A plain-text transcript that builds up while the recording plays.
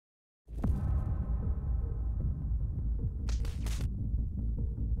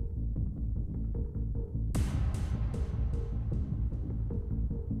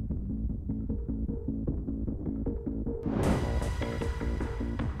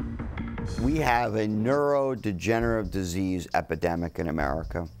We have a neurodegenerative disease epidemic in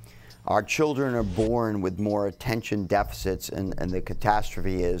America. Our children are born with more attention deficits, and the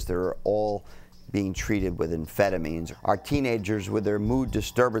catastrophe is they're all being treated with amphetamines. Our teenagers with their mood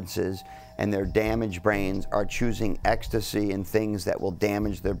disturbances and their damaged brains are choosing ecstasy and things that will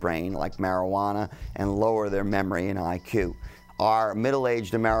damage their brain, like marijuana, and lower their memory and IQ. Our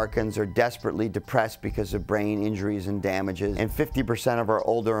middle-aged Americans are desperately depressed because of brain injuries and damages, and 50% of our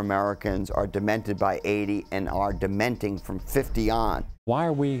older Americans are demented by 80 and are dementing from 50 on. Why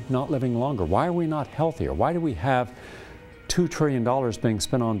are we not living longer? Why are we not healthier? Why do we have $2 trillion being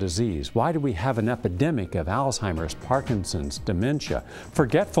spent on disease? Why do we have an epidemic of Alzheimer's, Parkinson's, dementia,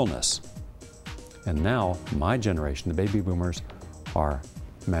 forgetfulness? And now, my generation, the baby boomers, are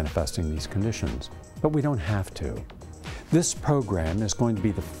manifesting these conditions. But we don't have to. This program is going to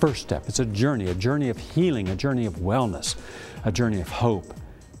be the first step. It's a journey of healing, a journey of wellness, a journey of hope,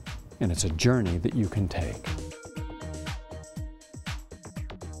 and it's a journey that you can take.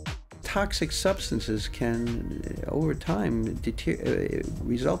 Toxic substances can, over time,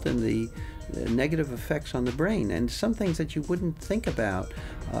 result in the negative effects on the brain, and some things that you wouldn't think about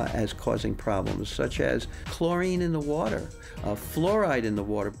as causing problems, such as chlorine in the water, fluoride in the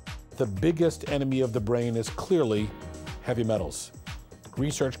water. The biggest enemy of the brain is clearly heavy metals.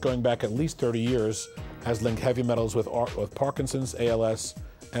 Research going back at least 30 years has linked heavy metals with Parkinson's, ALS,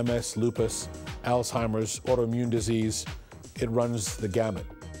 MS, lupus, Alzheimer's, autoimmune disease. It runs the gamut.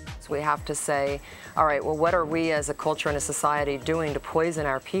 So we have to say, all right, well, what are we as a culture and a society doing to poison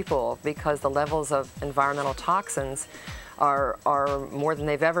our people? Because the levels of environmental toxins are more than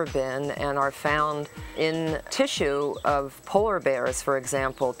they've ever been, and are found in tissue of polar bears, for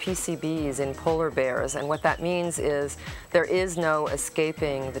example, PCBs in polar bears. And what that means is there is no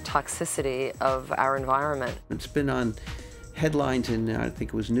escaping the toxicity of our environment. It's been on headlines in, I think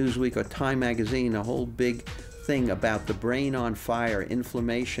it was Newsweek or Time magazine, a whole big thing about the brain on fire,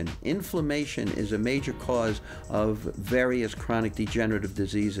 inflammation. Inflammation is a major cause of various chronic degenerative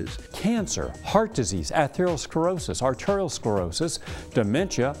diseases. Cancer, heart disease, atherosclerosis, arterial sclerosis,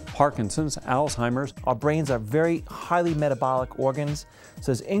 dementia, Parkinson's, Alzheimer's. Our brains are very highly metabolic organs,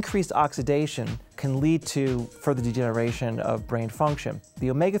 so this increased oxidation can lead to further degeneration of brain function.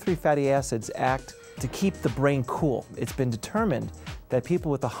 The omega-3 fatty acids act to keep the brain cool. It's been determined that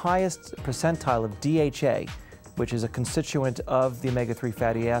people with the highest percentile of DHA, which is a constituent of the omega-3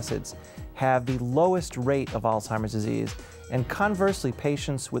 fatty acids, have the lowest rate of Alzheimer's disease. And conversely,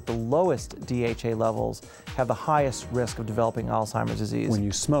 patients with the lowest DHA levels have the highest risk of developing Alzheimer's disease. When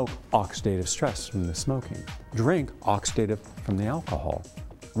you smoke, oxidative stress from the smoking. Drink, oxidative from the alcohol.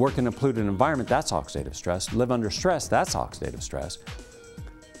 Work in a polluted environment, that's oxidative stress. Live under stress, that's oxidative stress.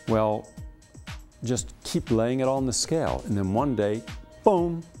 Well, just keep laying it on the scale, and then one day,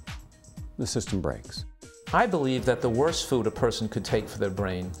 boom, the system breaks. I believe that the worst food a person could take for their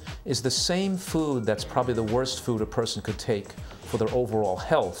brain is the same food that's probably the worst food a person could take for their overall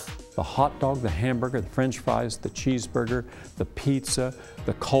health. The hot dog, the hamburger, the French fries, the cheeseburger, the pizza,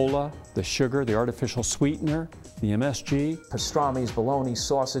 the cola, the sugar, the artificial sweetener, the MSG. Pastrami's, bologna,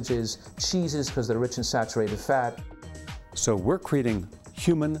 sausages, cheeses because they're rich in saturated fat. So we're creating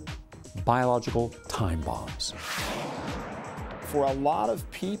human biological time bombs. For a lot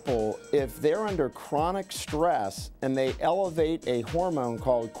of people, if they're under chronic stress and they elevate a hormone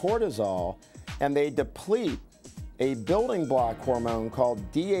called cortisol and they deplete a building block hormone called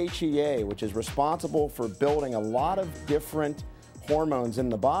DHEA, which is responsible for building a lot of different hormones in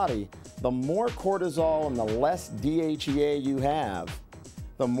the body, the more cortisol and the less DHEA you have,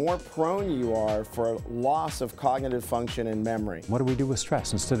 the more prone you are for loss of cognitive function and memory. What do we do with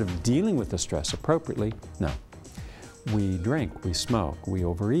stress? Instead of dealing with the stress appropriately, no. We drink, we smoke, we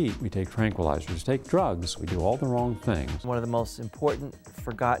overeat, we take tranquilizers, take drugs, we do all the wrong things. One of the most important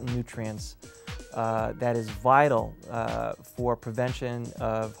forgotten nutrients that is vital for prevention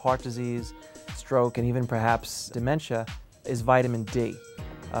of heart disease, stroke, and even perhaps dementia is vitamin D.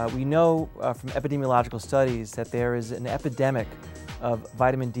 We know from epidemiological studies that there is an epidemic of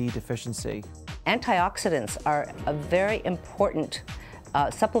vitamin D deficiency. Antioxidants are a very important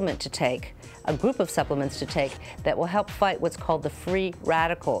supplement to take, a group of supplements to take that will help fight what's called the free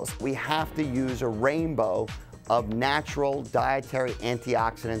radicals. We have to use a rainbow of natural dietary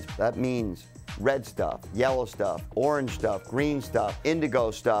antioxidants. That means red stuff, yellow stuff, orange stuff, green stuff, indigo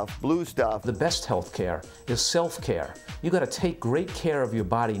stuff, blue stuff. The best health care is self-care. You got to take great care of your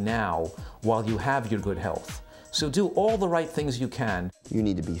body now while you have your good health. So do all the right things you can. You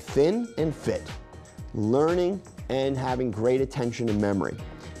need to be thin and fit, learning and having great attention and memory,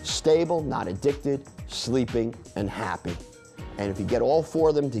 stable, not addicted, sleeping, and happy. And if you get all 4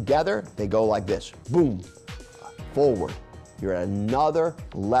 of them together, they go like this, boom, forward. You're at another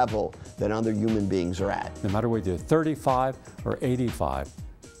level than other human beings are at. No matter whether you're 35 or 85,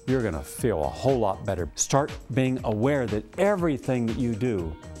 you're going to feel a whole lot better. Start being aware that everything that you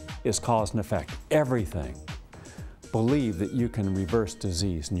do is cause and effect. Everything. Believe that you can reverse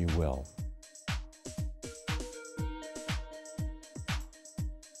disease, and you will.